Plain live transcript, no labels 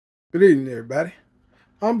Good evening, everybody.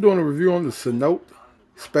 I'm doing a review on the Sunnote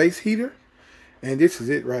space heater, and this is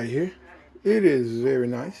it right here. It is very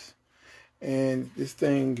nice, and this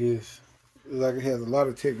thing is like it has a lot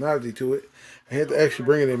of technology to it. I had to actually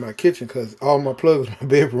bring it in my kitchen because all my plugs in my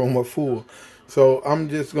bedroom are full. So I'm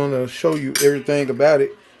just gonna show you everything about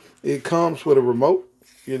it. It comes with a remote,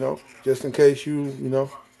 just in case you know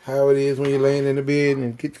how it is when you're laying in the bed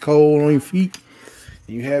and get cold on your feet.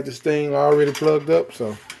 You have this thing already plugged up,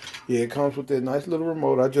 so yeah, it comes with that nice little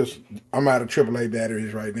remote. I'm out of AAA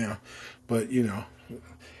batteries right now, but it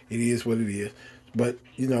is what it is. But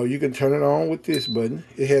you can turn it on with this button.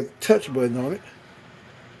 It has a touch button on it,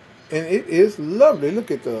 and it is lovely.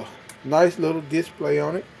 Look at the nice little display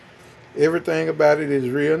on it. Everything about it is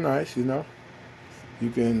real nice. You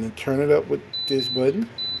can turn it up with this button.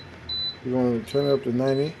 You're going to turn it up to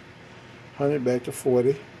 90, 100, back to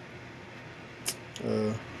 40.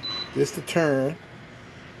 Just the turn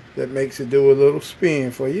that makes it do a little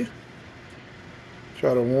spin for you.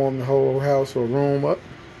 Try to warm the whole house or room up.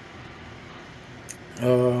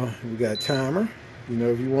 We got a timer.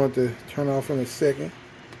 If you want to turn off in a second,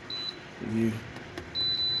 you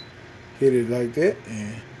hit it like that,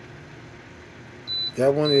 and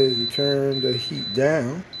that one is to turn the heat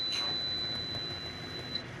down,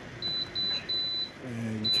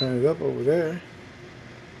 and you turn it up over there,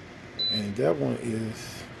 and that one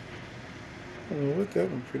is, I don't know what that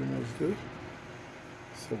one pretty much does.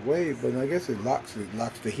 It's a wave button. I guess it locks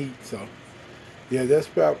the heat. So yeah, that's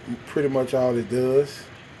about pretty much all it does.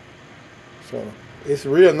 So it's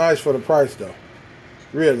real nice for the price though.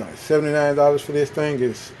 Real nice. $79 for this thing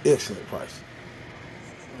is excellent price.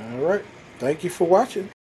 All right. Thank you for watching.